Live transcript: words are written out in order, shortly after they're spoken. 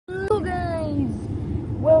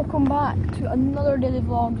welcome back to another daily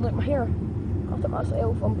vlog. Like my hair, cut it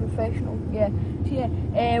myself, I'm professional. Yeah, so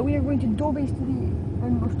yeah, we are going to Dobbies today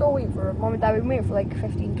and we're still waiting for Mum and Dad. We've been waiting for like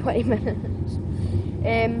 15-20 minutes.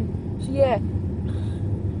 So yeah,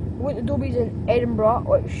 we went to Dobbies in Edinburgh,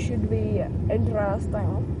 which should be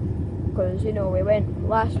interesting because you know we went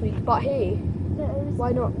last week, but hey,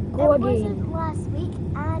 why not go again? It wasn't last week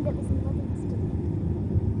and it was in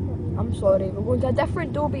Livingston. I'm sorry, we're going to a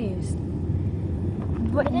different Dobbies.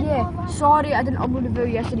 But yeah, sorry I didn't upload a video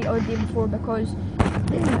yesterday or the day before because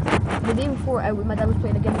the day before my dad was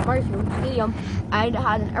playing a game at Murrayfield Stadium and it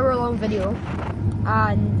had an hour-long video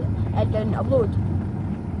and it didn't upload.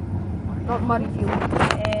 Not Murrayfield,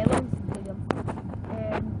 Livingston Stadium.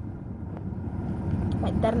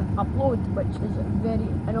 It didn't upload, which is very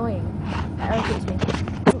annoying. It irritates me.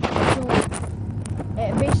 So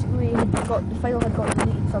it basically the file had got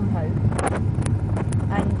deleted somehow.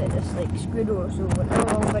 And it just like screwed over, so an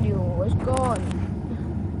hour-long video was gone.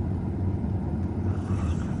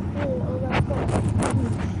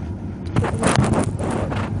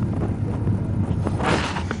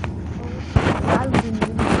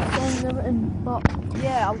 But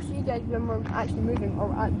yeah, I'll see you guys when we're actually moving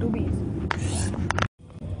or at Dobbies.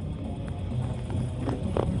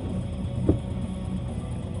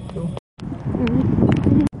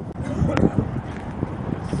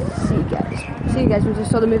 See you guys once I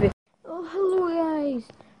saw the movie. Oh, hello guys.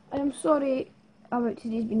 I am sorry about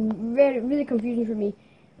today's been really confusing for me.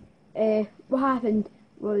 What happened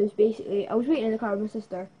was basically I was waiting in the car with my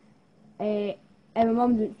sister, and my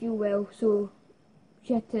mum didn't feel well, so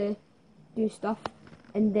she had to do stuff.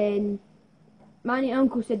 And then my auntie and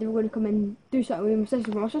uncle said they were going to come and do something with my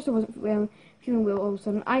sister, but my sister wasn't feeling well all of a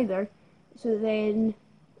sudden either. So then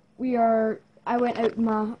I went out with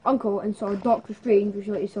my uncle and saw Doctor Strange, which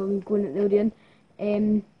you saw me going at the Odeon.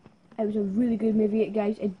 It was a really good movie,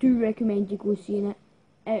 guys. I do recommend you go seeing it.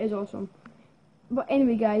 It is awesome. But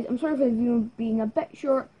anyway, guys, I'm sorry for the video being a bit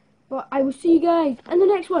short, but I will see you guys in the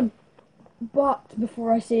next one. But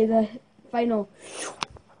before I say the final,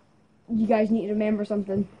 you guys need to remember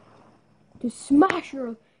something. To smash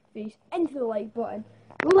your face into the like button,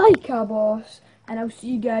 like a boss, and I'll see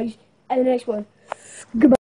you guys in the next one. Goodbye.